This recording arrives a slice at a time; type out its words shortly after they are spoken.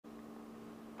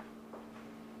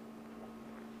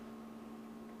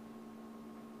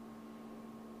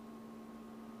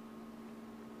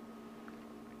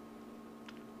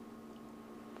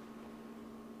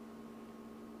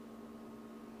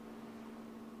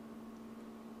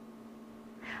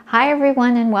Hi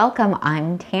everyone and welcome.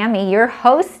 I'm Tami, your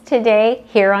host today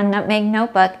here on Nutmeg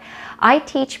Notebook. I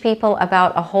teach people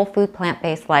about a whole food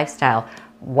plant-based lifestyle,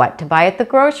 what to buy at the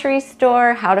grocery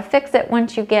store, how to fix it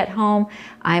once you get home.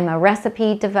 I'm a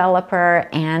recipe developer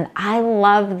and I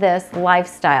love this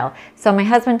lifestyle. So my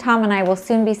husband Tom and I will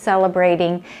soon be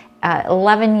celebrating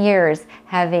 11 years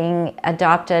having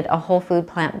adopted a whole food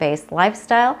plant-based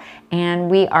lifestyle, and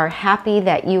we are happy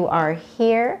that you are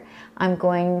here. I'm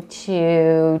going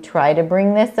to try to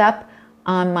bring this up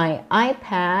on my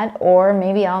iPad, or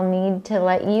maybe I'll need to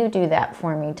let you do that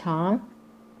for me, Tom.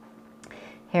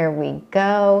 Here we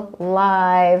go,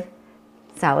 live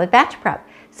salad batch prep.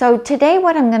 So today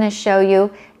what I'm going to show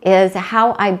you is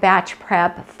how I batch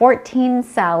prep 14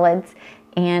 salads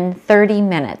in 30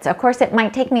 minutes. Of course, it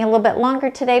might take me a little bit longer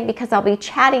today because I'll be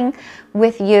chatting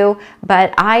with you,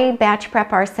 but I batch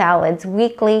prep our salads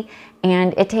weekly,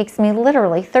 and it takes me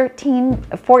literally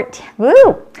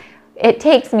it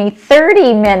takes me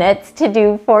 30 minutes to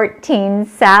do 14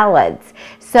 salads.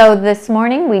 So this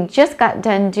morning we just got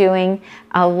done doing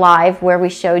a live where we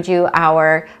showed you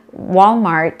our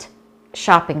Walmart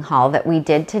shopping haul that we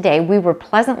did today. We were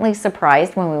pleasantly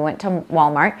surprised when we went to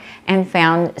Walmart and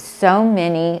found so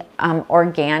many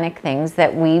organic things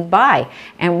that we buy.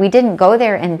 And we didn't go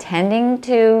there intending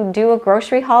to do a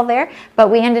grocery haul there,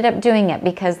 but we ended up doing it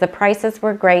because the prices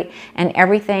were great and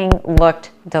everything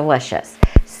looked delicious.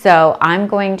 So I'm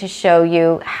going to show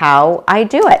you how I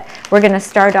do it. We're going to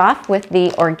start off with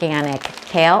the organic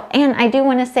kale. And I do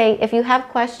want to say, if you have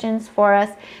questions for us,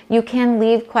 you can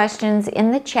leave questions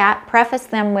in the chat, preface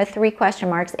them with 3 question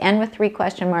marks, end with 3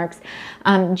 question marks.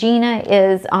 Gina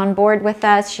is on board with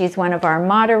us. She's one of our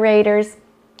moderators,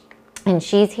 and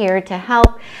she's here to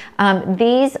help.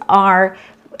 These are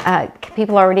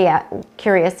people are already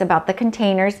curious about the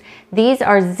containers. These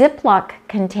are Ziploc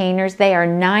containers. They are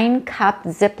 9-cup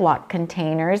Ziploc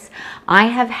containers. I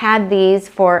have had these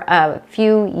for a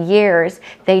few years.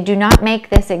 They do not make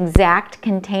this exact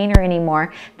container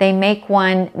anymore. They make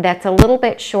one that's a little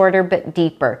bit shorter but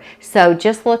deeper. So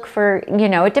just look for, you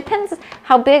know, it depends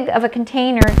how big of a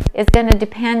container is going to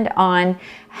depend on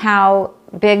how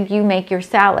big you make your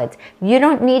salads. You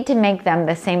don't need to make them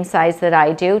the same size that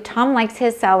I do. Tom likes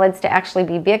his salads to actually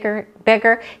be bigger.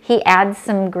 He adds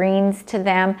some greens to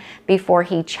them before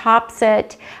he chops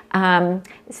it.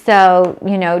 So,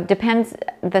 you know, depends,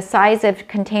 the size of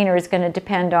container is going to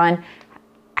depend on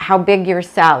how big your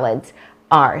salads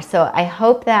are. So I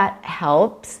hope that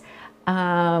helps.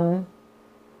 So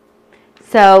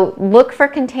look for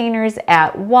containers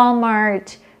at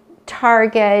Walmart,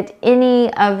 Target,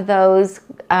 any of those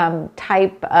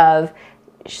type of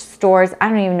stores. I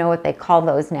don't even know what they call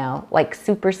those now, like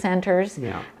super centers.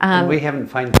 Yeah, and we haven't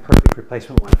found the perfect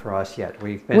replacement one for us yet.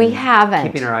 We haven't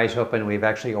keeping our eyes open. We've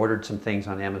actually ordered some things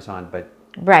on Amazon, but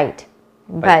right.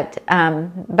 But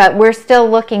we're still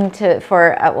looking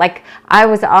for like, I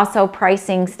was also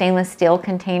pricing stainless steel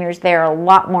containers. They're a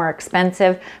lot more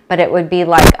expensive, but it would be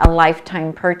like a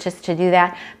lifetime purchase to do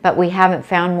that. But we haven't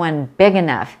found one big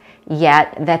enough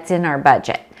yet that's in our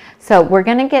budget. So we're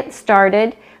going to get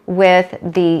started with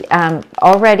the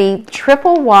already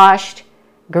triple washed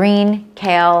green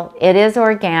kale. It is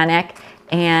organic,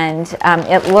 and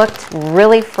it looked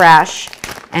really fresh.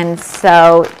 And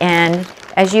so, and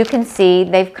as you can see,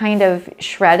 they've kind of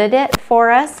shredded it for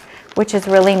us, which is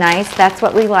really nice. That's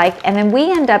what we like. And then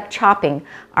we end up chopping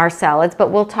our salads,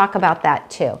 but we'll talk about that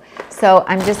too. So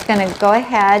I'm just going to go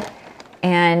ahead,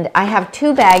 and I have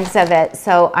 2 bags of it.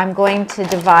 So I'm going to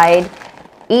divide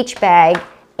each bag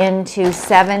into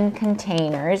 7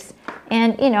 containers.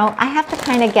 And you know, I have to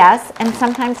kind of guess, and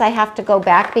sometimes I have to go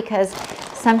back because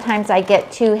sometimes I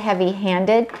get too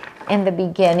heavy-handed in the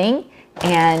beginning,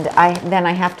 and then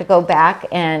I have to go back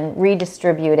and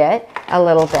redistribute it a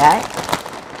little bit.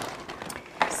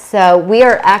 So we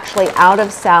are actually out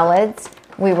of salads.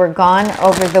 We were gone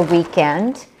over the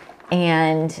weekend,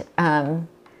 and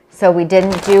so we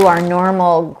didn't do our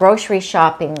normal grocery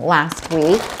shopping last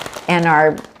week and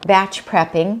our batch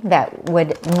prepping that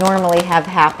would normally have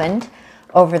happened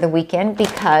over the weekend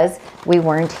because we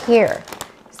weren't here.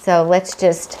 So let's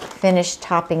just finish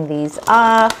topping these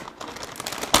off.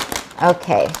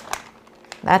 Okay,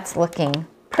 that's looking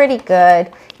pretty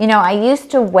good. You know, I used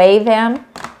to weigh them,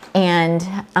 and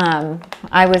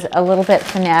I was a little bit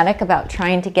fanatic about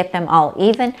trying to get them all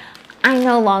even. I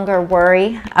no longer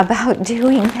worry about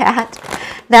doing that.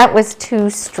 That was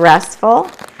too stressful.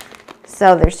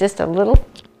 So there's just a little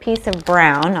piece of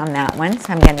brown on that one.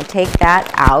 So I'm going to take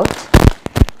that out.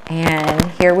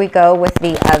 And here we go with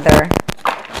the other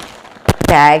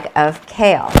bag of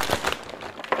kale.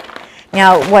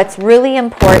 Now, what's really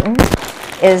important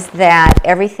is that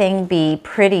everything be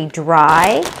pretty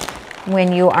dry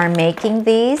when you are making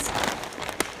these.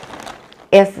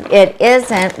 If it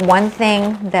isn't, one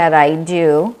thing that I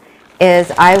do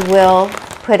is I will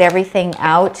put everything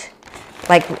out.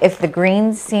 Like if the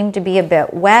greens seem to be a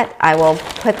bit wet, I will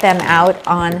put them out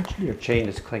on... Your chain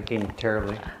is clinking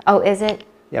terribly. Oh, is it?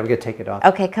 Yeah, we gotta take it off.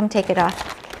 Okay, come take it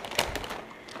off.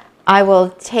 I will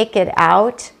take it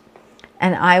out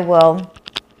and I will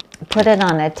put it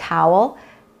on a towel,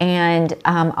 and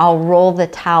I'll roll the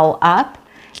towel up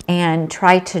and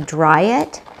try to dry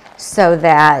it so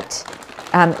that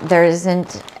there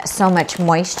isn't so much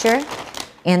moisture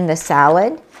in the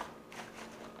salad.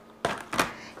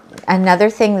 Another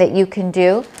thing that you can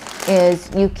do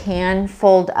is you can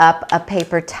fold up a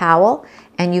paper towel,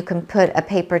 and you can put a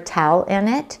paper towel in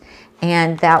it,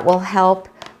 and that will help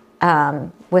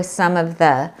with some of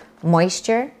the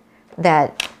moisture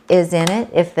that is in it.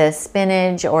 If the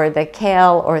spinach or the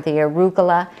kale or the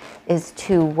arugula is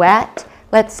too wet.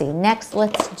 Let's see, next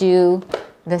let's do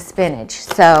the spinach.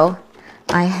 So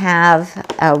I have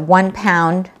a 1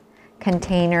 pound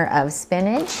container of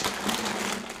spinach,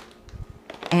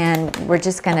 and we're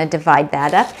just going to divide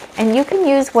that up, and you can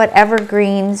use whatever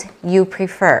greens you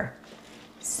prefer.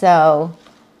 So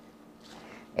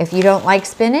if you don't like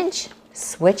spinach,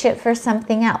 switch it for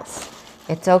something else.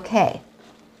 It's okay.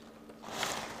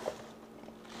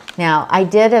 Now, I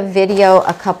did a video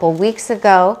a couple weeks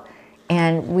ago,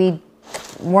 and we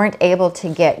weren't able to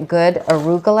get good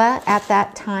arugula at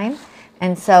that time,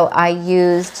 and so I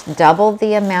used double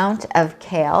the amount of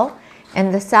kale,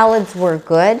 and the salads were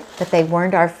good, but they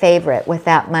weren't our favorite with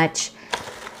that much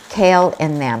kale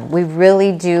in them. We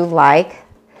really do like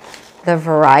the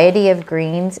variety of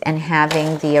greens and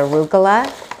having the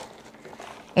arugula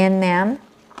in them.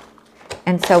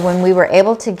 And so when we were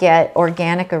able to get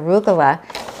organic arugula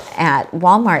at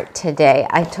Walmart today,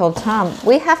 I told Tom,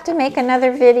 we have to make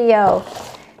another video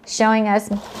showing us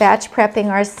batch prepping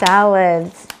our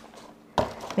salads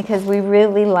because we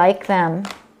really like them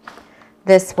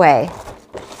this way.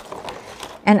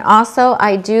 And also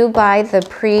I do buy the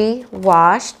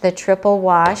pre-washed, the triple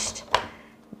washed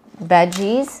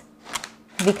veggies,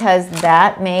 because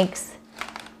that makes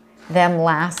them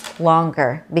last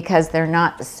longer because they're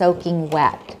not soaking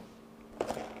wet.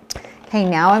 Okay,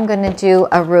 now I'm going to do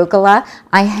arugula.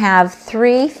 I have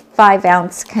 3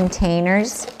 5-ounce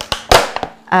containers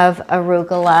of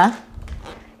arugula.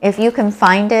 If you can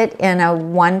find it in a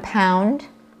 1 pound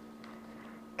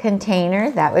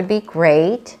container, that would be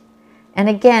great. And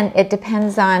again, it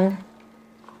depends on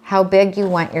how big you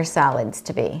want your salads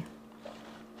to be.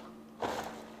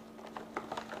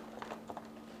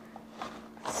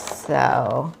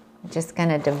 So I'm just going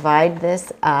to divide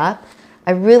this up.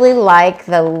 I really like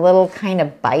the little kind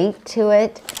of bite to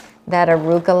it that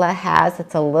arugula has.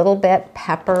 It's a little bit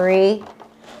peppery,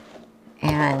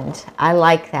 and I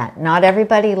like that. Not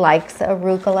everybody likes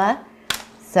arugula,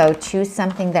 so choose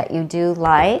something that you do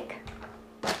like.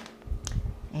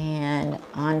 And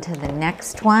on to the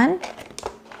next one.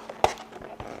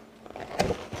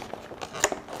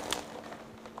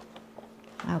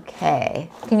 Okay,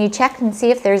 can you check and see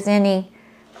if there's any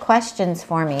questions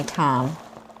for me, Tom?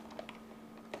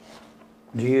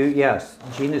 Do you, yes,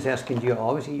 Jean is asking, do you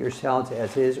always eat your salads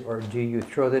as is, or do you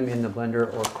throw them in the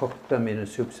blender or cook them in a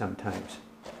soup sometimes?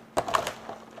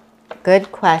 Good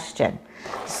question.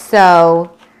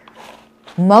 So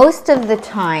most of the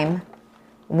time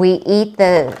we eat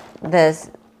the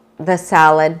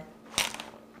salad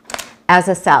as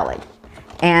a salad,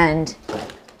 and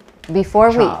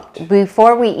before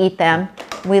we eat them,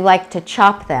 we like to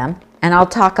chop them, and I'll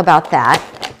talk about that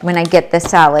when I get the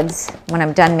salads, when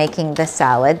I'm done making the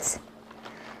salads.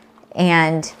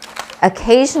 And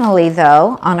occasionally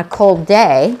though, on a cold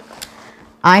day,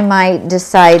 I might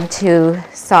decide to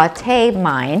saute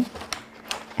mine,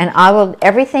 and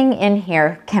everything in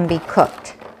here can be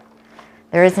cooked.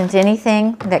 There isn't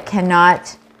anything that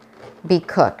cannot be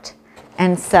cooked.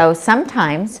 And so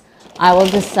sometimes I will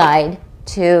decide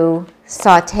to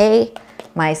saute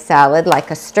my salad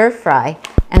like a stir fry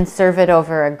and serve it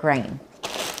over a grain.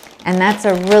 And that's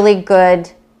a really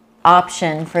good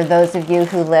option for those of you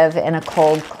who live in a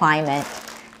cold climate.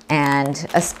 And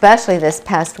especially this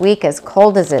past week, as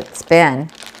cold as it's been,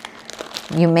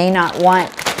 you may not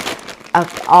want an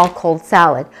all cold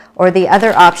salad. Or the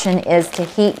other option is to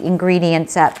heat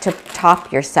ingredients up to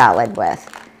top your salad with.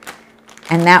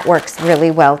 And that works really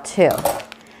well too.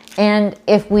 And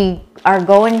if we are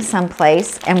going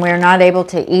someplace and we're not able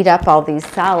to eat up all these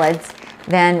salads,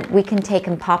 then we can take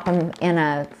and pop them in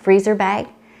a freezer bag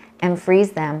and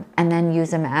freeze them and then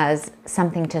use them as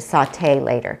something to saute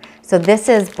later. So this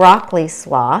is broccoli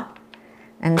slaw.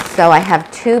 And so I have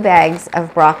 2 bags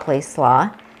of broccoli slaw,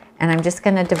 and I'm just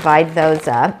going to divide those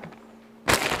up.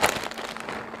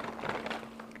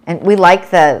 And we like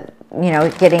the, you know,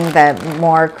 getting the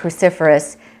more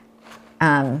cruciferous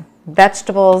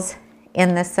vegetables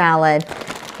in the salad.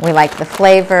 We like the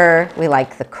flavor, we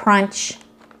like the crunch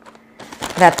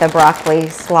that the broccoli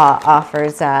slaw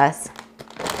offers us.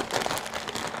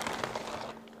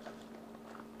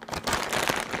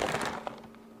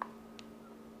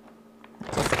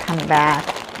 Just come back.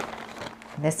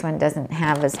 This one doesn't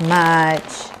have as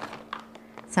much.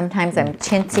 Sometimes I'm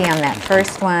chintzy on that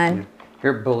first one.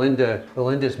 Here,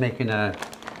 Belinda's making a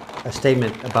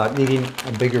statement about needing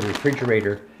a bigger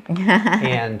refrigerator.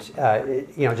 And,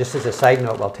 you know, just as a side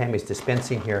note, while Tami's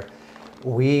dispensing here,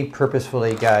 we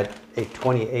purposefully got a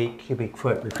 28 cubic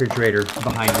foot refrigerator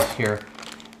behind us here.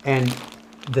 And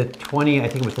the 20, I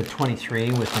think it was the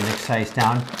 23 with the next size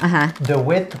down. The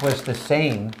width was the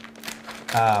same,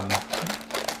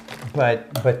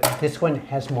 but this one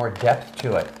has more depth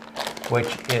to it,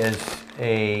 which is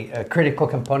a critical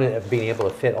component of being able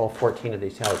to fit all 14 of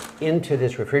these salads into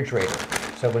this refrigerator.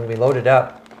 So when we load it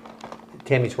up,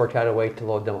 Tami's worked out a way to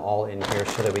load them all in here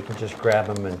so that we can just grab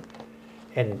them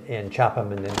and chop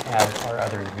them and then add our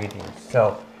other ingredients.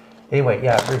 So anyway,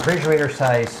 yeah, refrigerator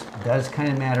size does kind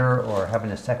of matter, or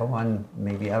having a second one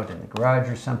maybe out in the garage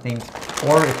or something.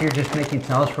 Or if you're just making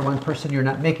salads for one person, you're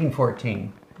not making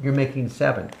 14, you're making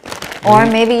 7. Or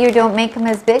maybe you don't make them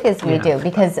as big as we do,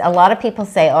 because a lot of people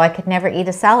say, oh, I could never eat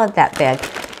a salad that big.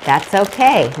 That's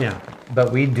okay. Yeah,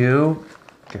 but we do,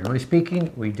 generally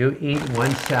speaking, we do eat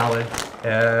one salad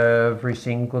every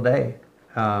single day.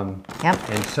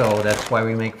 And so that's why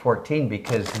we make 14,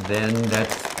 because then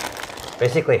that's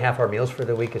basically half our meals for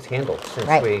the week is handled.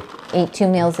 Since we eat 2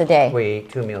 meals a day. We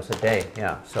eat 2 meals a day,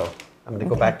 yeah. So I'm going to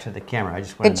go back to the camera. I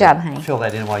just wanted Good job, to honey. fill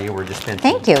that in while you were dispensing.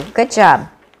 Thank you. Good job.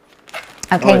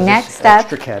 Okay, is next this up.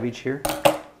 extra cabbage here?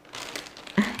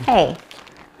 Hey,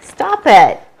 stop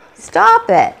it. Stop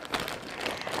it.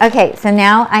 Okay, so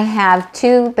now I have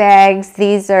 2 bags.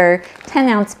 These are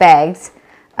 10-ounce bags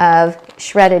of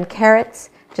shredded carrots.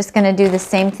 Just going to do the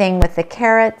same thing with the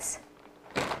carrots.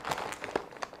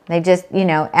 They just, you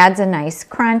know, adds a nice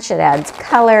crunch. It adds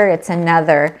color. It's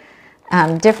another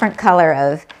different color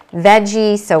of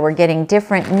veggie, so we're getting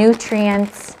different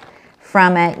nutrients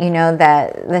from it. You know,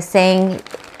 the saying,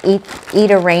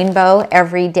 eat a rainbow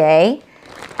every day,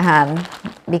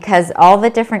 because all the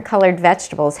different colored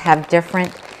vegetables have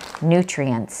different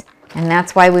nutrients, and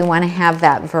that's why we want to have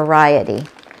that variety.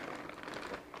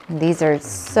 And these are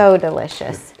so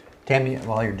delicious. Tami,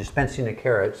 while you're dispensing the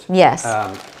carrots, yes,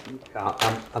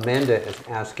 Amanda is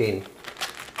asking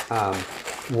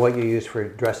what you use for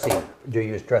dressing. Do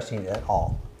you use dressing at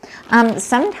all?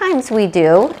 Sometimes we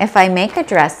do, if I make a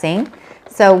dressing.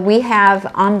 So we have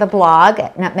on the blog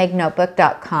at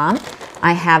nutmegnotebook.com,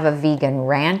 I have a vegan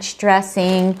ranch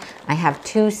dressing. I have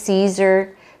 2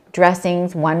 Caesar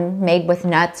dressings, one made with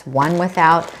nuts, one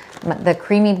without. The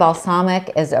creamy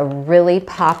balsamic is a really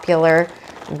popular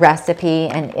recipe,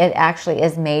 and it actually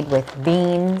is made with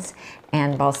beans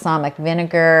and balsamic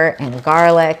vinegar and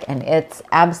garlic, and it's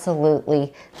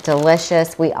absolutely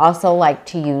delicious. We also like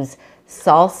to use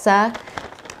salsa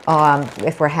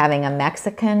if we're having a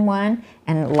Mexican one,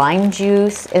 and lime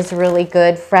juice is really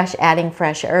good. Adding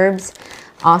fresh herbs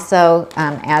also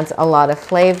adds a lot of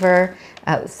flavor.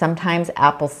 Sometimes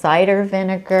apple cider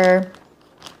vinegar.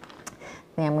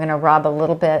 I'm going to rub a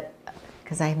little bit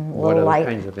because I'm a little light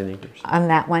kinds of vinegars on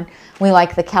that one. We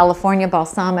like the California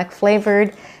balsamic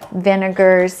flavored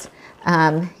vinegars.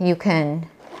 You can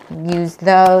use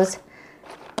those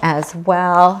as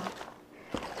well.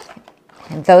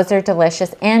 And those are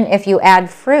delicious. And if you add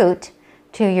fruit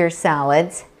to your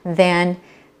salads, then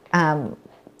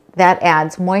that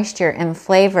adds moisture and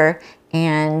flavor,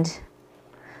 and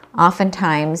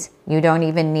oftentimes you don't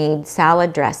even need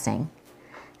salad dressing.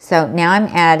 So now I'm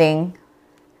adding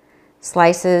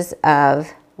slices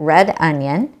of red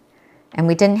onion, and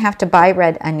we didn't have to buy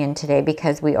red onion today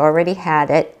because we already had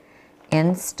it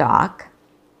in stock.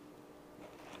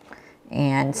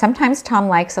 And sometimes Tom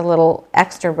likes a little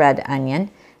extra red onion,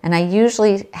 and I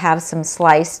usually have some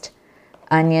sliced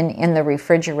onion in the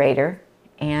refrigerator,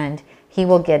 and he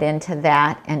will get into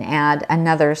that and add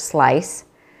another slice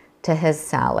to his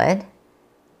salad.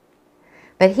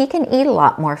 But he can eat a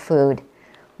lot more food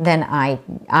than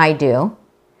I do,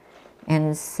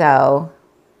 and so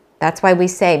that's why we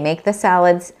say make the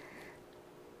salads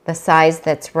the size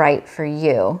that's right for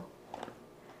you.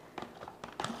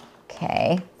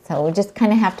 Okay, so we just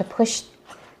kind of have to push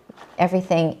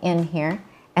everything in here.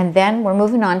 And then we're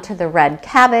moving on to the red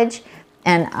cabbage.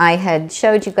 And I had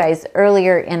showed you guys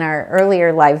earlier in our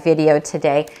earlier live video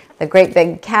today, the great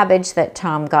big cabbage that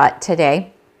Tom got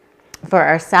today for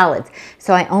our salads.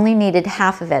 So I only needed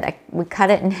half of it. We cut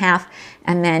it in half,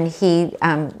 and then he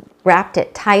wrapped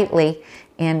it tightly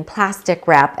in plastic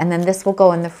wrap, and then this will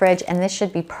go in the fridge, and this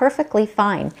should be perfectly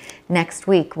fine next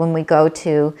week when we go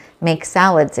to make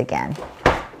salads again.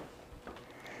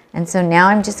 And so now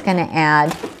I'm just going to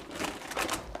add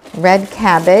red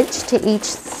cabbage to each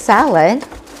salad.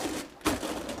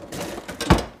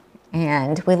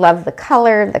 And we love the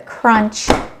color, the crunch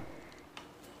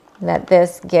that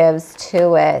this gives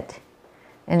to it.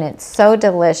 And it's so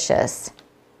delicious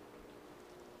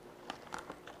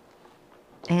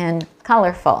and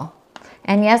colorful.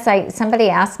 And yes, somebody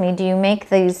asked me, do you make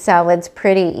these salads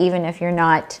pretty even if you're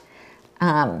not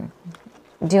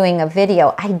doing a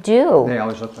video? I do. They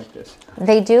always look like this.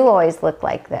 They do always look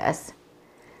like this.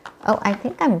 Oh, I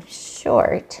think I'm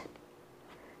short.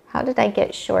 How did I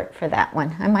get short for that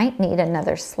one? I might need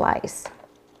another slice.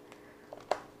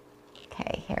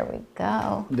 Okay, here we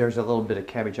go. There's a little bit of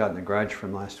cabbage out in the garage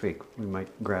from last week. We might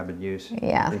grab and use in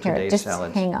today's just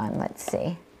salads. Hang on, let's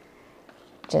see.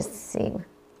 Just see.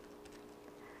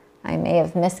 I may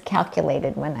have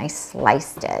miscalculated when I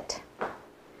sliced it.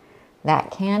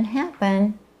 That can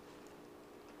happen.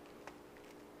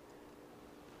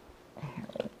 There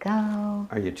we go.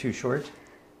 Are you too short?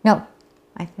 No,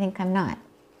 I think I'm not.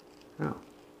 Oh.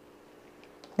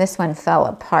 This one fell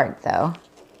apart though.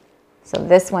 So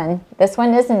this one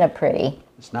isn't a pretty.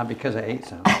 It's not because I ate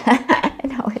some.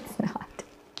 No, it's not.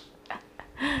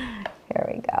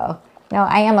 Here we go. No,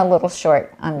 I am a little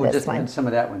short on We'll this just one. add some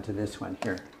of that one to this one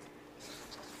here.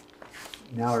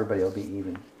 Now everybody will be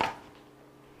even.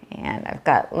 And I've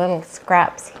got little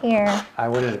scraps here. I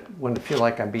wouldn't want to feel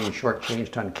like I'm being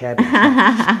shortchanged on cabbage.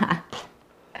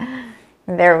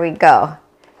 There we go.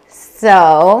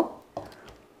 So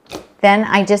then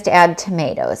I just add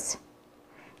tomatoes.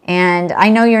 And I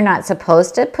know you're not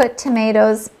supposed to put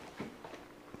tomatoes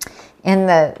in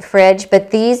the fridge,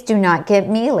 but these do not get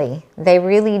mealy. They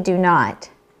really do not.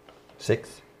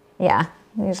 6? Yeah,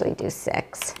 I usually do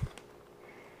 6.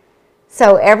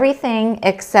 So everything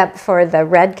except for the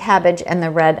red cabbage and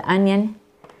the red onion,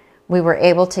 we were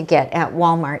able to get at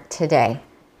Walmart today.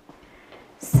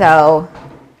 So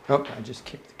Oh, I just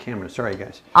kicked the camera. Sorry,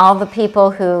 guys. all the people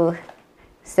who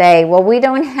say, well, we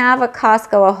don't have a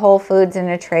Costco, a Whole Foods, and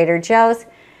a Trader Joe's.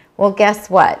 Well, guess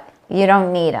what? You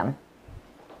don't need them.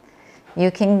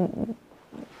 You can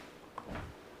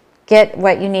get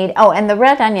what you need. Oh, and the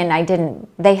red onion,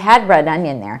 they had red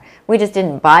onion there. We just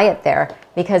didn't buy it there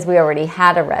because we already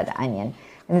had a red onion.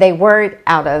 And they were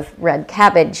out of red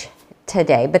cabbage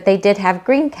today, but they did have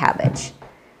green cabbage.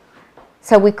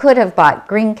 So we could have bought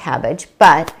green cabbage,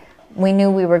 but we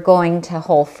knew we were going to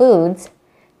Whole Foods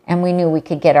and we knew we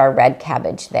could get our red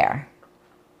cabbage there.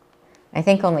 I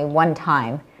think only one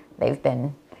time they've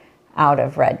been out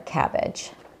of red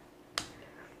cabbage.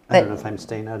 I don't know if I'm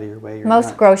staying out of your way or Most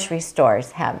not. grocery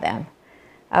stores have them.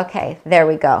 Okay, there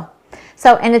we go.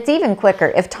 So, and it's even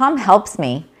quicker. If Tom helps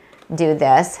me do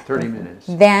this, 30 minutes.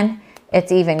 then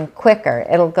it's even quicker.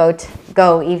 It'll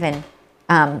go even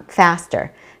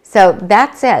faster. So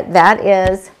that's it. That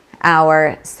is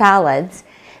our salads.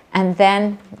 And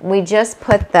then we just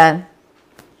put the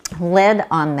lid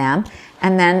on them,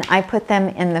 and then I put them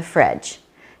in the fridge.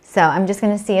 So I'm just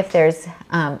going to see if there's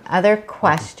other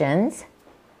questions.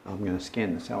 I'm going to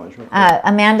scan the salads real quick.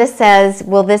 Amanda says,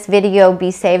 will this video be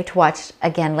saved to watch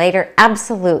again later?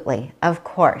 Absolutely, of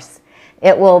course.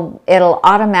 It'll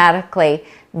automatically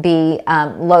be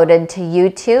loaded to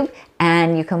YouTube,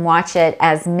 and you can watch it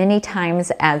as many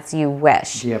times as you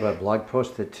wish. Do you have a blog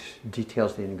post that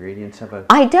details the ingredients of a...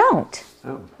 I don't.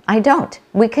 Oh. I don't.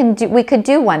 We could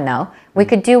do one though. We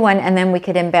could do one, and then we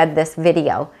could embed this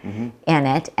video in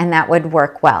it, and that would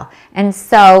work well. And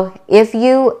so if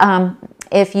you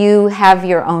have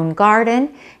your own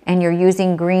garden and you're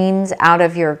using greens out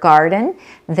of your garden,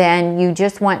 then you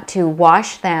just want to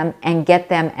wash them and get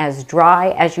them as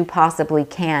dry as you possibly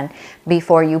can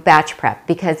before you batch prep,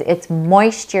 because it's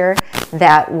moisture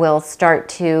that will start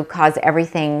to cause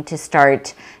everything to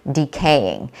start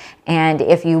decaying. And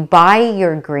if you buy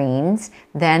your greens,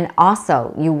 then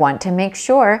also you want to make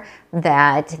sure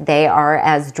that they are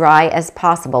as dry as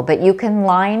possible. But you can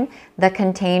line the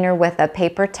container with a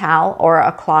paper towel or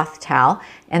a cloth towel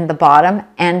in the bottom,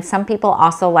 and some people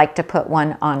also like to put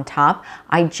one on top.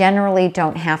 I generally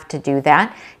don't have to do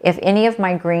that. If any of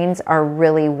my greens are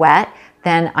really wet,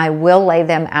 then I will lay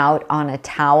them out on a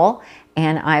towel,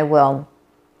 and I will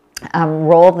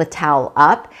roll the towel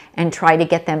up and try to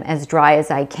get them as dry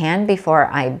as I can before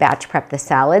I batch prep the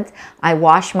salads. I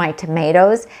wash my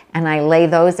tomatoes and I lay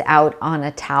those out on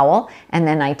a towel, and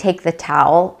then I take the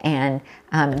towel and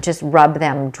just rub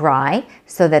them dry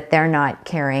so that they're not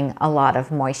carrying a lot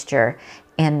of moisture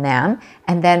in them.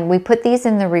 And then we put these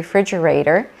in the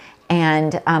refrigerator,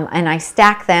 and I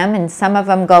stack them, and some of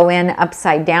them go in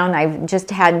upside down. I've just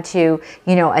had to,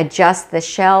 you know, adjust the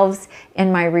shelves in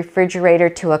my refrigerator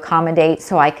to accommodate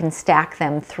so I can stack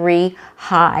them 3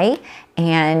 high.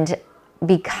 And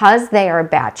because they are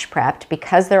batch prepped,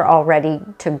 because they're all ready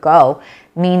to go,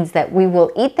 means that we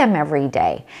will eat them every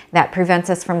day. That prevents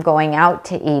us from going out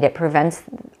to eat. It prevents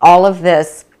all of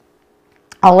these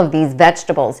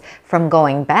vegetables from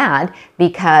going bad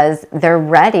because they're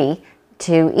ready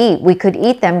to eat. We could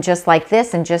eat them just like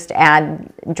this and just add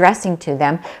dressing to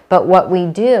them, but what we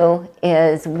do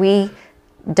is we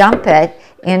dump it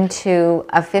into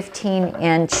a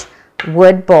 15-inch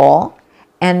wood bowl,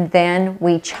 and then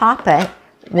we chop it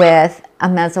with a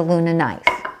mezzaluna knife.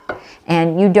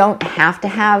 And you don't have to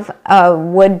have a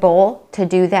wood bowl to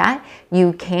do that.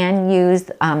 You can use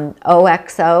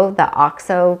OXO, the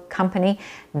OXO company.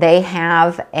 They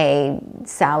have a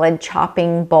salad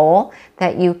chopping bowl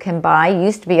that you can buy. You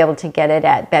used to be able to get it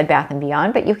at Bed Bath &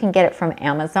 Beyond, but you can get it from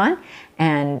Amazon.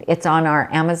 And it's on our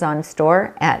Amazon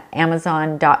store at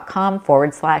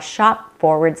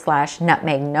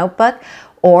amazon.com/shop/Nutmeg Notebook.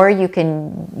 Or you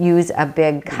can use a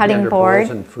big cutting board.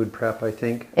 Bowls and food prep, I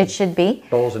think. It should be.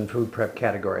 Bowls and food prep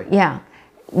category. Yeah.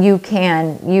 You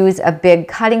can use a big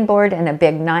cutting board and a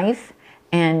big knife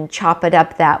and chop it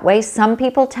up that way. Some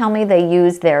people tell me they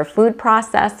use their food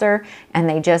processor and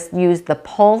they just use the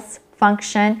pulse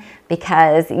function,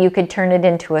 because you could turn it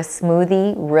into a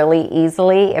smoothie really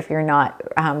easily if you're not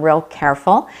real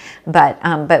careful.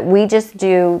 But we just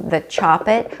do the chop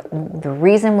it. The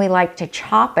reason we like to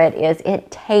chop it is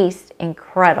it tastes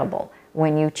incredible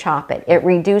when you chop it. It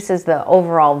reduces the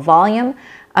overall volume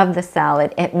of the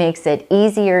salad. It makes it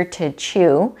easier to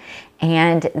chew,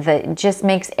 and it just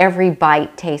makes every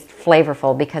bite taste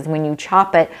flavorful, because when you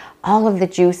chop it, all of the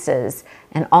juices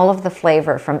and all of the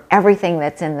flavor from everything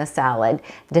that's in the salad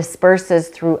disperses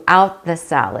throughout the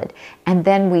salad. And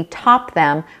then we top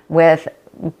them with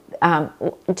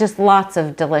just lots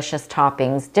of delicious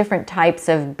toppings, different types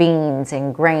of beans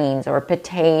and grains or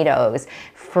potatoes,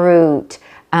 fruit,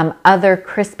 other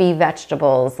crispy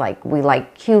vegetables, like we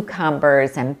like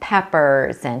cucumbers and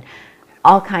peppers and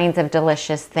all kinds of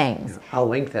delicious things. I'll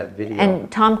link that video.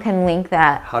 And Tom can link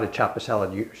that. How to chop a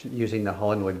salad using the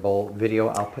Hollywood Bowl video.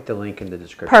 I'll put the link in the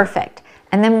description. Perfect.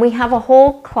 And then we have a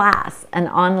whole class, an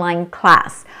online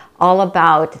class, all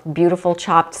about beautiful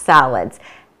chopped salads.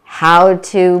 How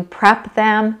to prep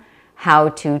them, how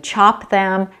to chop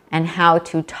them, and how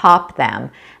to top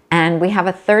them. And we have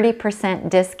a 30%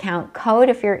 discount code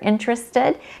if you're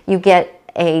interested. You get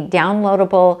a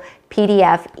downloadable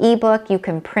PDF ebook. You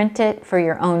can print it for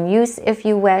your own use if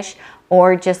you wish,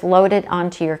 or just load it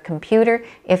onto your computer.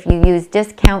 If you use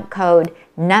discount code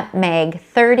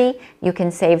NUTMEG30, you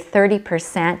can save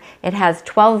 30%. It has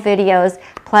 12 videos,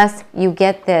 plus you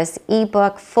get this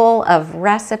ebook full of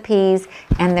recipes,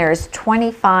 and there's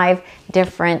 25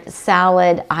 different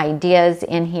salad ideas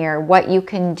in here, what you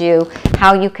can do,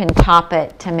 how you can top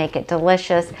it to make it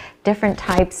delicious, different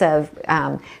types of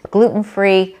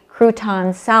gluten-free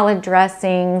croutons, salad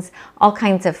dressings, all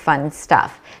kinds of fun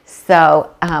stuff. So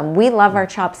we love our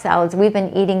chopped salads. We've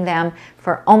been eating them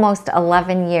for almost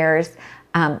 11 years.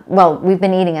 Well, we've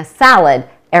been eating a salad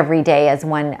every day as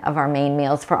one of our main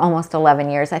meals for almost 11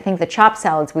 years. I think the chopped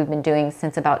salads we've been doing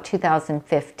since about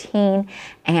 2015,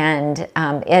 and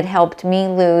it helped me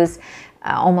lose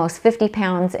almost 50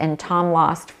 pounds, and Tom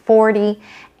lost 40,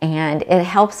 and it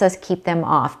helps us keep them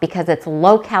off because it's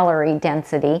low calorie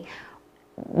density.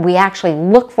 We actually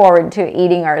look forward to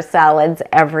eating our salads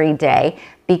every day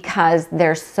because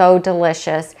they're so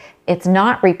delicious. It's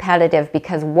not repetitive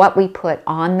because what we put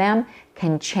on them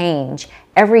can change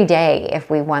every day if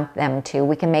we want them to.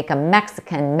 We can make a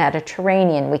Mexican,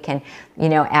 Mediterranean. We can,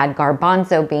 add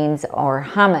garbanzo beans or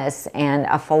hummus and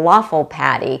a falafel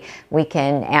patty. We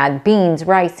can add beans,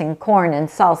 rice, and corn and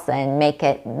salsa and make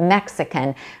it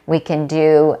Mexican. We can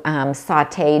do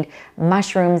sauteed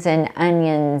mushrooms and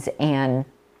onions and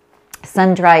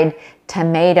sun-dried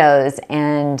tomatoes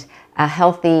and a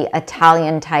healthy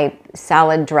Italian type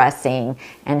salad dressing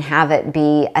and have it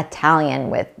be Italian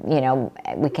with,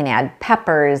 we can add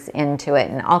peppers into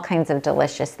it and all kinds of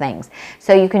delicious things.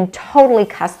 So you can totally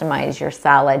customize your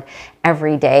salad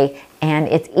every day, and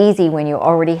it's easy when you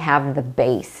already have the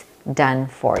base done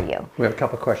for you. We have a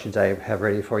couple of questions I have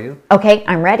ready for you. Okay,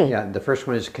 I'm ready. Yeah, the first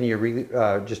one is, can you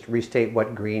just restate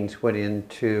what greens went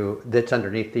into, that's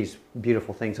underneath these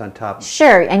beautiful things on top?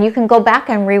 Sure, and you can go back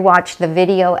and rewatch the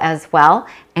video as well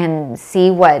and see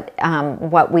what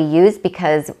we use,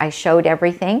 because I showed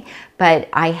everything. But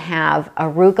I have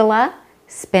arugula,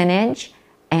 spinach,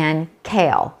 and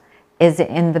kale is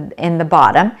in the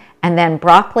bottom, and then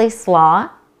broccoli slaw,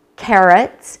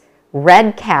 carrots,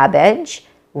 red cabbage,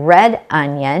 red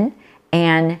onion,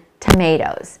 and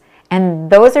tomatoes. And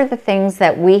those are the things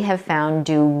that we have found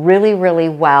do really, really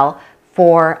well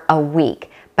for a week.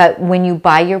 But when you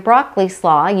buy your broccoli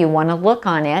slaw, you want to look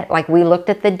on it. Like we looked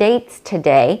at the dates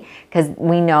today, because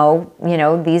we know,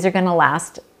 these are going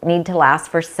to need to last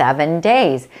for 7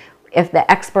 days. If the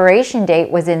expiration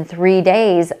date was in 3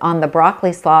 days on the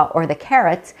broccoli slaw or the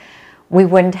carrots, we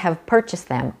wouldn't have purchased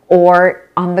them. Or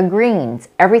on the greens,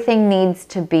 everything needs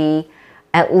to be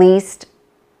at least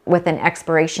with an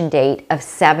expiration date of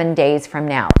 7 days from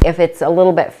now. If it's a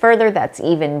little bit further, that's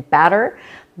even better,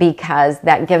 because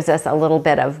that gives us a little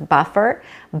bit of buffer.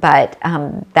 But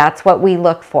that's what we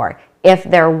look for. If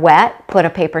they're wet, put a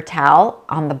paper towel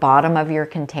on the bottom of your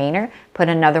container, put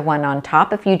another one on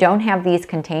top. If you don't have these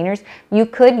containers, you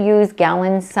could use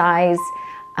gallon size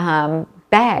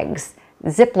bags,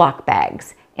 Ziploc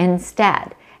bags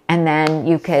instead. And then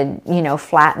you could,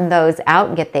 flatten those out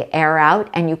and get the air out,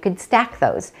 and you could stack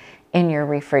those in your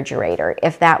refrigerator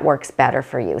if that works better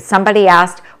for you. Somebody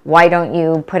asked, why don't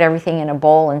you put everything in a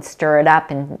bowl and stir it up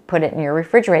and put it in your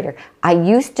refrigerator? I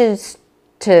used to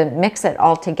mix it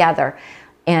all together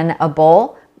in a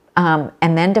bowl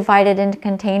and then divide it into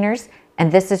containers. And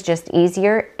this is just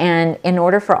easier. And in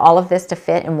order for all of this to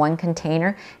fit in one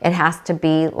container, it has to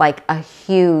be like a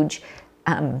huge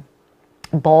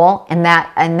bowl, and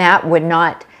that would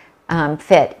not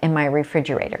fit in my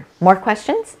refrigerator. More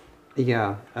questions?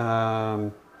 Yeah.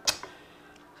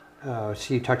 So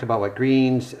you talked about what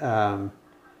greens, and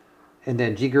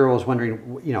then G Girl was wondering,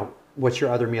 what's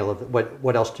your other meal?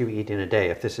 What else do you eat in a day?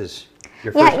 If this is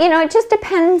your first... Yeah, it just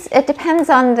depends. It depends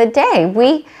on the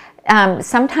day.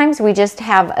 Sometimes we just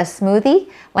have a smoothie.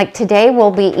 Like today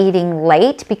we'll be eating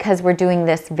late because we're doing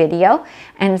this video,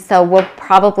 and so we'll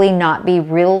probably not be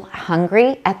real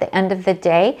hungry at the end of the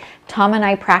day. Tom and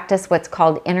I practice what's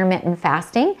called intermittent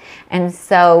fasting, and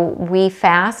so we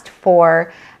fast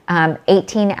for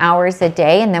 18 hours a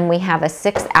day, and then we have a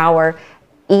 6-hour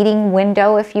eating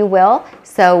window, if you will.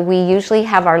 So we usually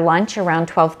have our lunch around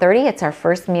 12:30. It's our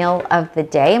first meal of the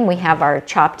day, and we have our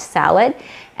chopped salad,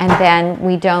 and then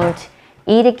we don't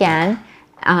eat again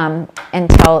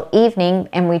until evening,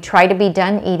 and we try to be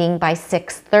done eating by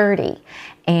 6:30.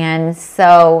 And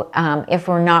so if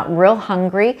we're not real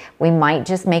hungry, we might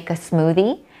just make a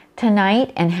smoothie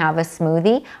tonight and have a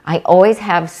smoothie. I always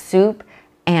have soup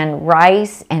and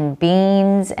rice and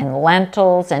beans and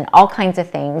lentils and all kinds of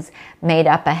things made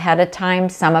up ahead of time.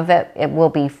 Some of it will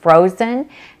be frozen.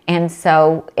 And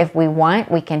so if we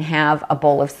want, we can have a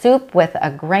bowl of soup with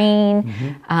a grain.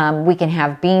 Mm-hmm. We can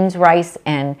have beans, rice,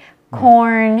 and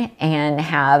corn, and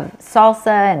have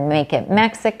salsa and make it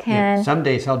Mexican. Yeah. Some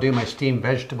days I'll do my steamed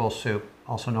vegetable soup,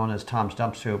 also known as Tom's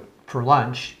Dump Soup, for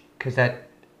lunch, because that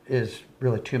is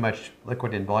really too much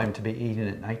liquid in volume to be eaten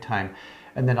at nighttime.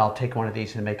 And then I'll take one of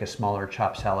these and make a smaller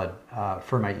chopped salad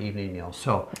for my evening meal.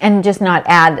 So, and just not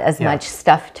add as much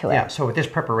stuff to it. Yeah. So with this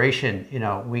preparation,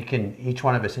 we can each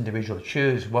one of us individually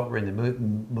choose what we're in the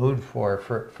mood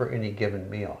for any given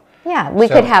meal. Yeah, we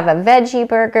could have a veggie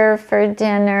burger for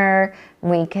dinner.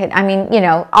 We could,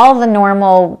 all the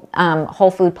normal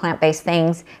whole food plant-based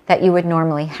things that you would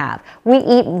normally have. We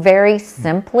eat very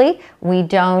simply. We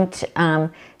don't,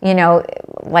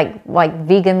 like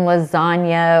vegan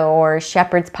lasagna or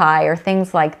shepherd's pie or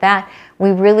things like that. We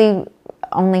really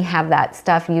only have that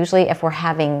stuff usually if we're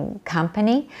having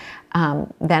company.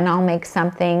 Then I'll make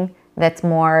something that's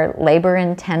more labor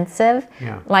intensive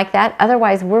like that.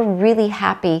 Otherwise, we're really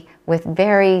happy with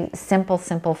very simple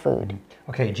food.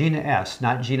 Okay, Gina S.,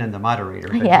 not Gina the moderator,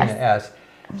 but yes. Gina S.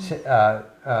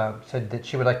 Said that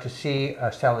she would like to see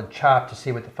a salad chopped to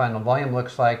see what the final volume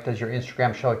looks like. Does your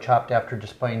Instagram show chopped after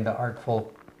displaying the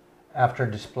artful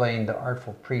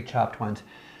pre-chopped ones?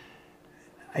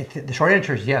 The short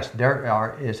answer is yes.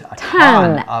 There is a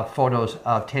ton of photos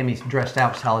of Tami's dressed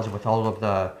out salads with all of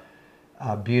the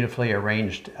beautifully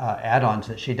arranged add-ons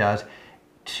that she does.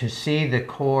 To see the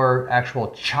core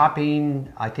actual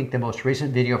chopping, I think the most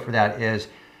recent video for that is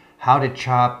how to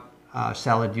chop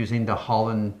salad using the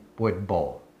Holland wood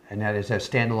bowl. And that is a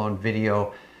standalone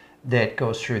video that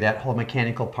goes through that whole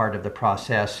mechanical part of the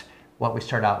process what we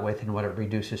start out with and what it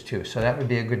reduces to. So that would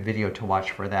be a good video to watch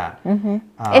for that.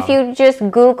 If you just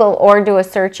Google or do a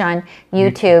search on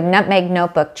YouTube, Nutmeg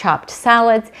Notebook chopped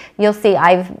salads, you'll see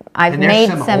I've and made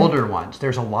there's some older ones.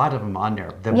 There's a lot of them on there.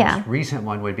 The Yeah. most recent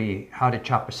one would be how to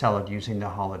chop a salad using the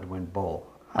Holland Wind bowl.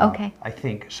 Okay. I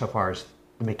think so far as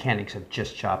the mechanics of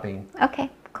just chopping. Okay,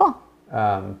 cool.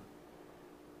 Yeah,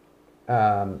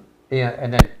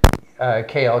 and then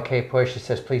KLK Push, it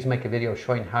says, please make a video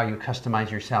showing how you customize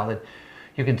your salad.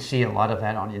 You can see a lot of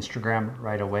that on Instagram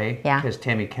right away. Yeah. Because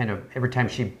Tami kind of, every time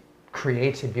she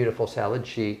creates a beautiful salad,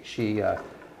 she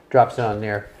drops it on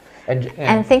there.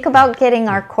 And think about getting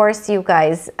our course, you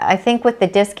guys. I think with the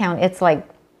discount, it's like,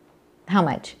 how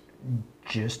much?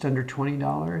 Just under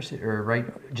 $20, or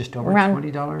right, just over Around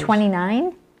 $20?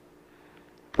 29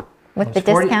 with the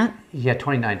 40, discount? Yeah,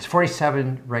 29. It's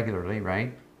 47 regularly,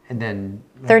 right? And then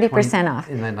 30% off.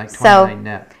 And then like 29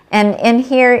 net. And in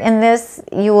here, in this,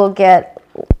 you will get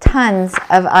tons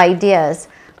of ideas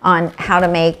on how to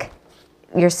make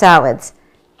your salads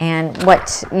and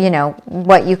what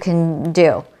you can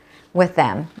do with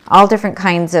them. All different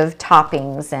kinds of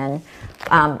toppings, and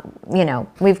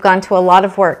we've gone to a lot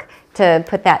of work to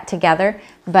put that together.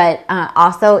 But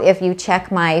also, if you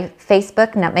check my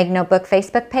Facebook, Nutmeg Notebook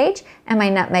Facebook page, and my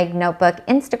Nutmeg Notebook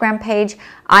Instagram page,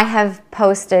 I have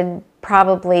posted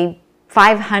probably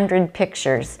 500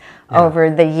 pictures over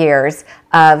the years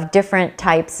of different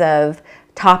types of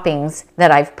toppings that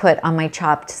I've put on my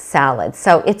chopped salad.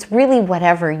 So it's really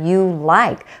whatever you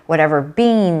like, whatever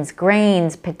beans,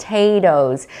 grains,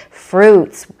 potatoes,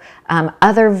 fruits,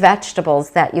 other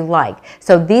vegetables that you like.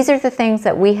 So these are the things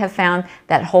that we have found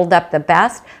that hold up the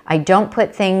best. I don't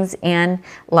put things in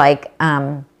like,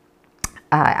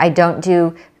 I don't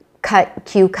do cut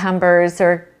cucumbers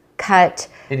or cut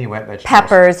any wet vegetables,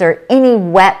 peppers, or any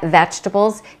wet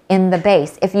vegetables in the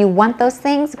base. If you want those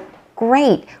things,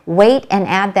 great. Wait and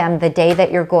add them the day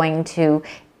that you're going to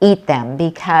eat them,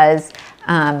 because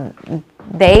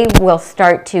they will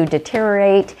start to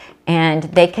deteriorate and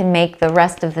they can make the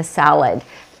rest of the salad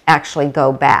actually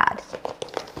go bad.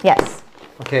 Yes.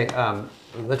 Okay,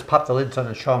 let's pop the lids on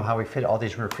and show them how we fit all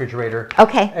these in the refrigerator.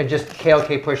 Okay. And just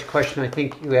KLK Push question, I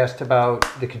think you asked about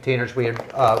the containers. We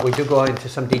do go into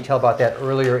some detail about that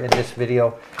earlier in this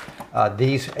video.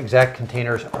 These exact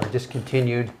containers are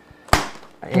discontinued.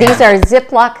 These are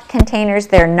Ziploc containers.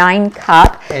 They're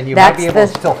 9-cup. And you might be able to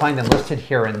still find them listed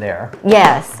here and there.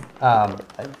 Yes.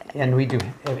 And we do,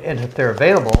 and if they're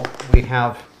available, we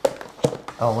have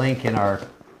a link in our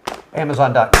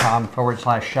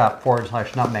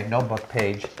Amazon.com/shop/Nutmeg Notebook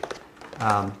page.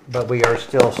 But we are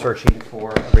still searching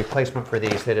for a replacement for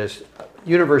these that is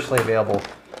universally available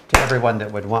to everyone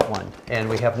that would want one. And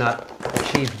we have not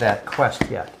achieved that quest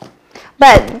yet.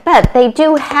 But they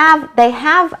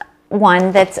have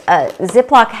one that's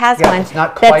Ziploc has one. It's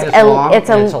not quite as long, and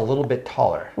it's a little bit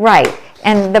taller. Right.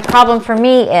 And the problem for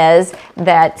me is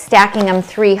that stacking them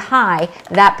 3 high,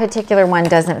 that particular one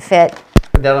doesn't fit.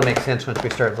 That'll make sense once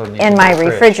we start loading these in my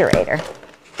refrigerator.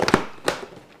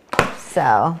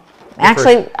 So,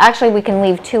 actually we can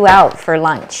leave 2 out for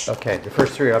lunch. Okay, the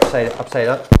first 3 are upside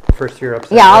up. The first 3 are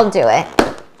upside Yeah, up. I'll do it.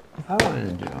 I want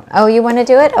to do it. Oh, you want to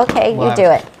do it? Okay, Well, you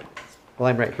do it. Well,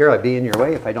 I'm right here. I'd be in your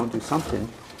way if I don't do something.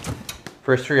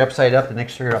 First 3 upside up, the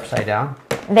next 3 are upside down.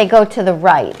 They go to the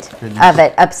right of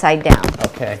it, upside down.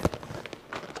 Okay.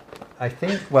 I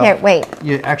think, well, Here, wait.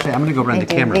 Actually, I'm going to go run the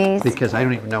do camera these. because I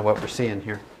don't even know what we're seeing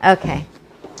here. Okay.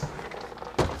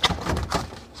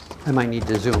 I might need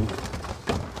to zoom.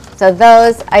 So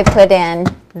those I put in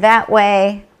that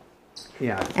way.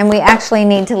 Yeah. And we actually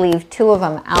need to leave 2 of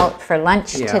them out for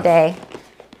lunch today.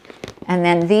 And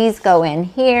then these go in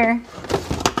here.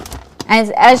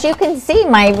 As you can see,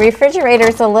 my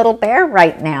refrigerator's a little bare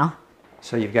right now.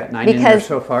 So you've got 9 in there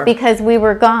so far? Because we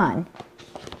were gone.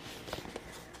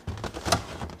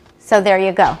 So there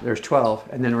you go. There's 12,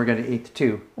 and then we're going to eat the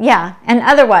 2. Yeah, and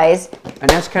otherwise, And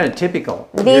that's kind of typical.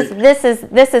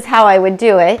 this is how I would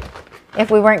do it if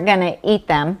we weren't going to eat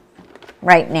them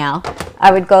right now.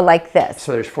 I would go like this.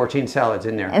 So there's 14 salads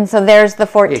in there. And so there's the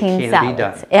 14 It can salads. be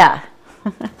done. Yeah.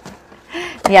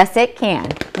 Yes, it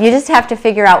can. You just have to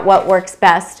figure out what works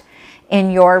best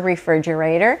in your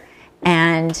refrigerator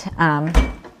and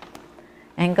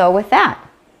go with that.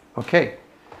 Okay.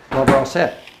 Well, we're all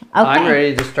set. Okay. I'm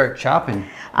ready to start chopping.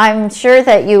 I'm sure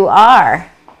that you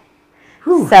are.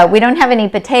 Whew. So we don't have any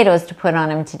potatoes to put on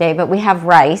them today, but we have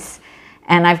rice,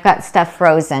 and I've got stuff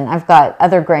frozen. I've got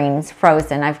other grains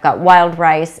frozen. I've got wild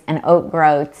rice and oat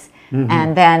groats,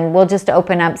 and then we'll just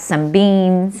open up some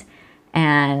beans.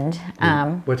 And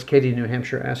what's Katie, New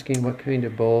Hampshire, asking? What kind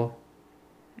of bowl?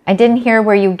 I didn't hear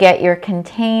where you get your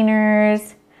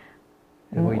containers.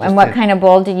 And what kind of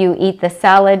bowl do you eat the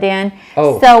salad in?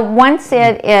 Oh. So once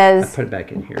it is... I put it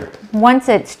back in here. Once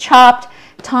it's chopped,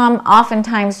 Tom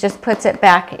oftentimes just puts it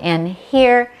back in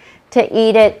here to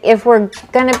eat it. If we're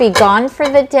going to be gone for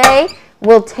the day,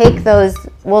 we'll take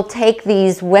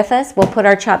these with us. We'll put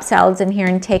our chopped salads in here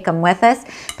and take them with us.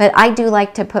 But I do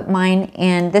like to put mine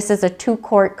in, this is a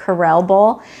 2-quart Corelle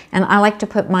bowl, and I like to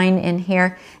put mine in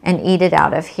here and eat it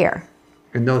out of here.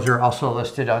 And those are also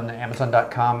listed on the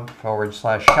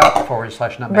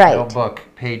Amazon.com/shop/Nutmeg Notebook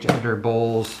page under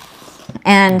bowls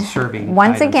and serving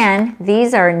once items. Again,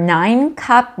 these are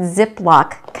 9-cup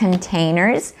Ziploc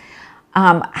containers.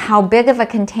 How big of a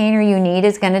container you need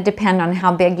is going to depend on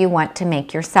how big you want to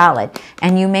make your salad.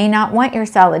 And you may not want your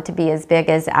salad to be as big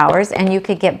as ours, and you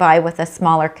could get by with a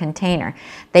smaller container.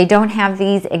 They don't have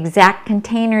these exact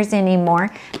containers anymore,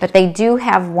 but they do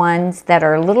have ones that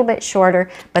are a little bit shorter,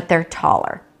 but they're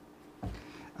taller.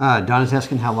 Donna's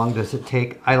asking how long does it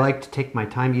take. I like to take my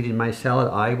time eating my salad.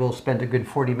 I will spend a good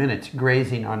 40 minutes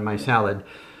grazing on my salad.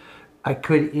 I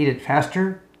could eat it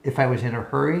faster if I was in a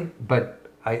hurry, but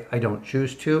I don't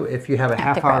choose to. If you have a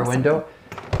half-hour window,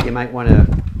 you might want to,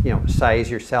 size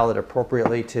your salad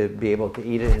appropriately to be able to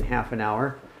eat it in half an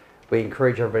hour. We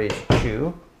encourage everybody to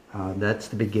chew. That's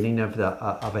the beginning of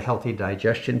a healthy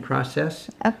digestion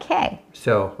process. Okay.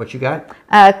 So, what you got?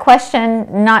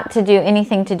 Question, not to do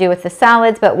anything to do with the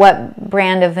salads, but what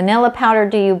brand of vanilla powder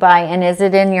do you buy, and is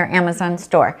it in your Amazon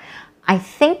store? I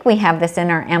think we have this in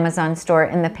our Amazon store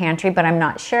in the pantry, but I'm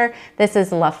not sure. This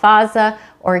is Lafaza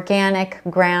Organic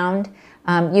Ground.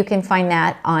 You can find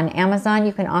that on Amazon.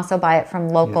 You can also buy it from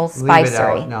local spicery. Leave it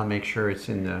out, and I'll make sure it's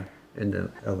in the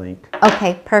link.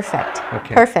 Okay, perfect.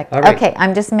 Okay. Perfect. All right. Okay,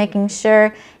 I'm just making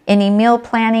sure. Any meal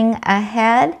planning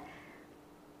ahead?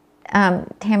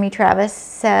 Tami Travis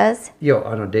says.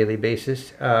 On a daily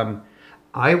basis.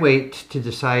 I wait to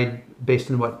decide based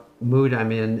on what mood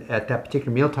I'm in at that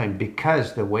particular mealtime,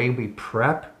 because the way we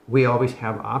prep, we always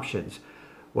have options,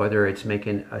 whether it's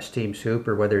making a steamed soup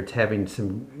or whether it's having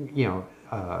some,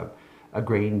 a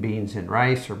grain, beans, and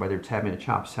rice, or whether it's having a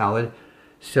chopped salad.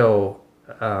 So,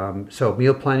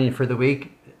 meal planning for the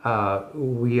week,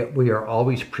 we are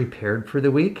always prepared for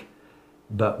the week,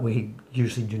 but we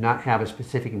usually do not have a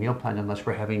specific meal plan unless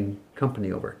we're having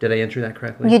company over. Did I answer that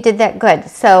correctly? You did that good.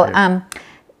 So,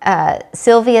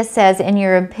 Sylvia says, in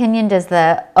your opinion, does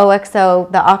the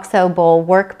OXO bowl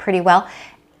work pretty well?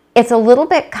 It's a little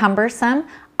bit cumbersome.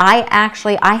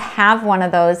 I have one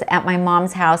of those at my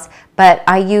mom's house, but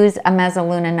I use a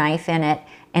Mezzaluna knife in it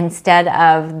instead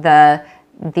of the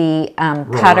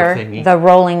cutter, thingy. the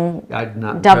rolling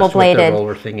double-bladed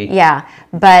roller thingy. Yeah,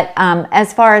 but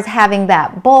as far as having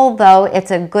that bowl, though, it's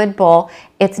a good bowl.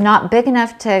 It's not big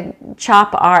enough to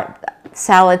chop our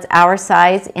salads our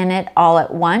size in it all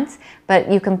at once,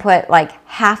 but you can put like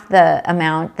half the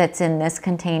amount that's in this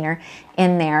container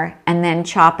in there and then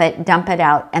chop it, dump it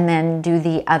out, and then do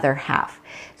the other half.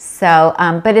 So,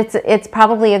 but it's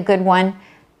probably a good one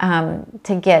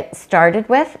to get started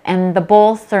with, and the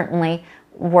bowl certainly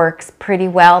works pretty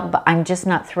well, but I'm just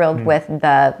not thrilled with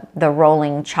the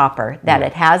rolling chopper that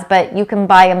it has. But you can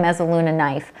buy a Mezzaluna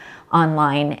knife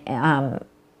online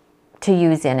to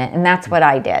use in it, and that's what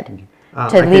I did.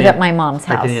 To leave at my mom's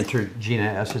house. I can answer Gina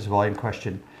S.'s volume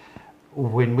question.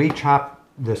 When we chop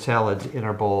the salads in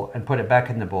our bowl and put it back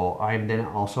in the bowl, I'm then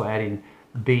also adding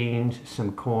beans,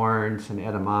 some corn, some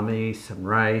edamame, some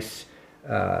rice,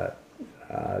 the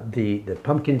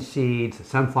pumpkin seeds, the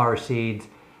sunflower seeds.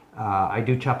 I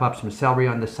do chop up some celery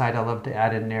on the side. I love to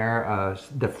add in there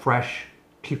the fresh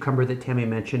cucumber that Tami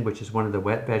mentioned, which is one of the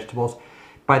wet vegetables.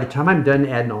 By the time I'm done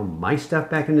adding all my stuff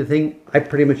back in the thing, I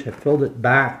pretty much have filled it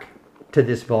back to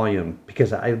this volume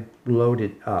because I load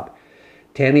it up.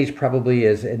 Tami's probably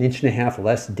is 1.5 inches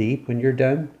less deep when you're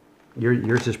done.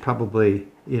 Yours is probably,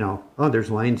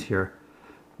 there's lines here.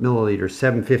 Milliliters,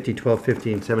 750,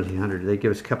 1250, and 1700. They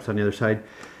give us cups on the other side.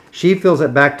 She fills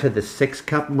it back to the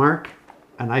 6-cup mark,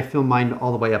 and I fill mine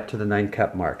all the way up to the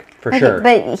 9-cup mark, for sure.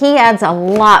 But he adds a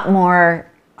lot more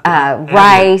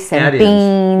rice and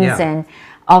beans and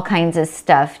all kinds of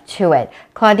stuff to it.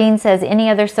 Claudine says, any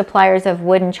other suppliers of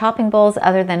wooden chopping bowls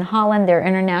other than Holland? Their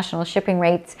international shipping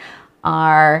rates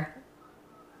are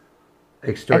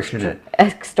extortionate.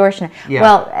 Extortionate. Yeah.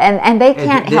 Well, and they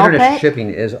can't help it. Internet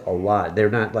shipping is a lot. They're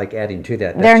not like adding to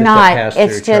that. They're not.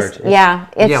 It's just,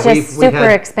 it's just super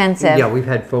expensive. Yeah, we've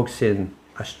had folks in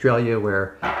Australia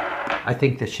where I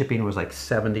think the shipping was like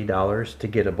 $70 to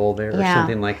get a bowl there or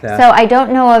something like that. So I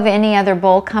don't know of any other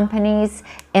bowl companies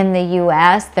in the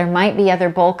U.S. There might be other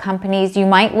bowl companies. You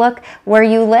might look where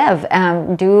you live.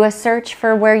 Do a search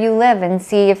for where you live and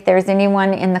see if there's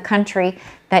anyone in the country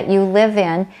that you live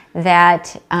in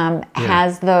that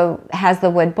has the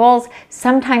wood bowls.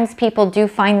 Sometimes people do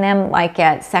find them like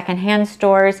at secondhand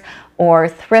stores or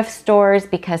thrift stores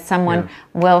because someone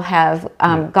will have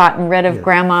gotten rid of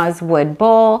grandma's wood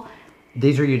bowl.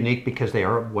 These are unique because they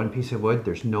are one piece of wood.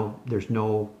 There's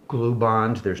no glue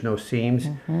bonds. There's no seams.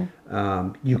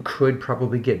 You could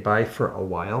probably get by for a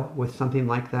while with something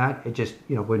like that. It just,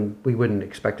 we wouldn't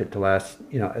expect it to last,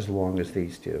 as long as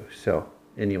these do. So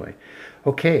anyway,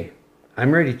 okay,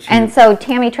 I'm ready to. And so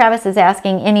Tammy Travis is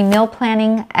asking, any meal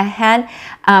planning ahead?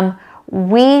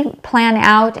 We plan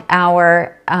out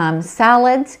our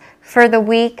salads for the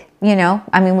week. We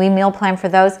meal plan for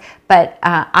those, but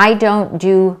I don't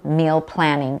do meal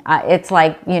planning. It's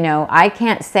like, I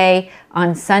can't say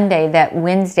on Sunday that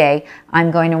Wednesday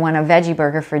I'm going to want a veggie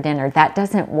burger for dinner. That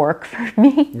doesn't work for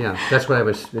me. Yeah, that's what I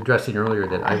was addressing earlier,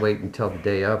 that I wait until the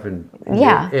day of,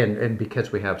 and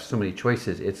because we have so many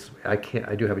choices, I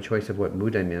do have a choice of what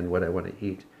mood I'm in, what I want to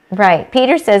eat. Right.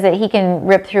 Peter says that he can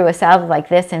rip through a salad like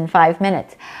this in 5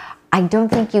 minutes. I don't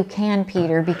think you can,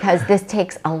 Peter, because this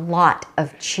takes a lot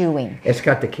of chewing. It's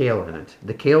got the kale in it.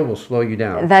 The kale will slow you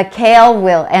down. The kale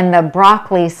will, and the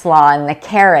broccoli slaw and the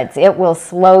carrots, it will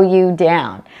slow you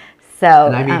down. So,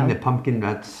 and I'm eating the pumpkin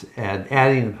nuts and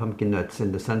adding the pumpkin nuts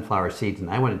and the sunflower seeds, and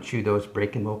I want to chew those,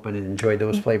 break them open, and enjoy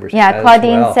those flavors. Yeah,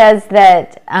 Claudine says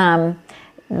that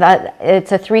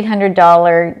it's a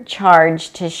 $300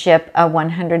 charge to ship a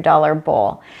 $100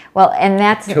 bowl. Well, and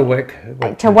that's to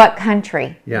what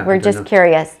country? Yeah, we're just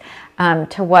curious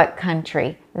to what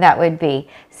country that would be.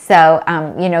 So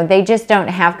they just don't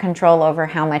have control over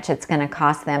how much it's going to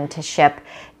cost them to ship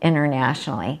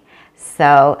internationally.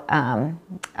 So,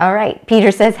 all right.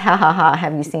 Peter says, ha ha ha,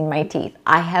 have you seen my teeth?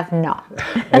 I have not.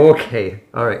 Okay.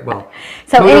 All right. Well,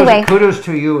 so anyway, kudos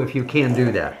to you if you can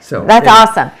do that. So that's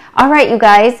awesome. All right, you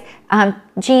guys.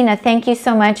 Gina, thank you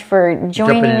so much for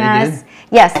joining us. Again?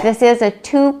 Yes, this is a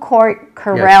 2-quart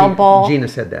Corral bowl. Gina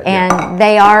said that. And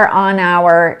they are on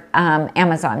our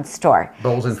Amazon store.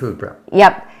 Bowls and food prep.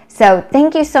 Yep. So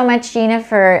thank you so much, Gina,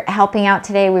 for helping out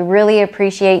today. We really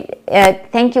appreciate it.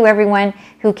 Thank you, everyone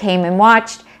who came and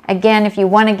watched. Again, if you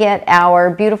want to get our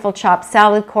beautiful chopped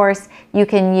salad course, you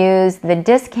can use the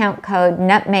discount code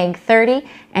NUTMEG30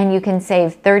 and you can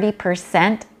save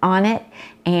 30% on it.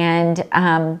 And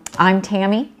I'm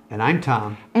Tammy. And I'm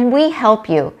Tom. And we help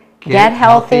you get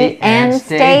healthy and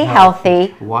stay healthy.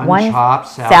 One chopped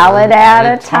salad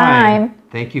at a time.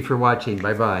 Thank you for watching.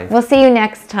 Bye-bye. We'll see you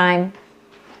next time.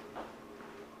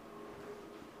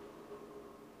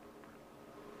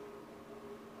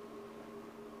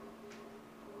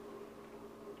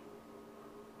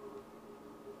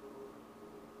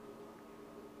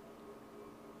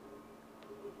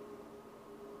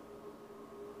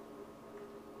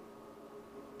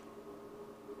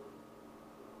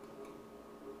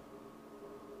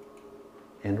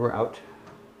 And we're out.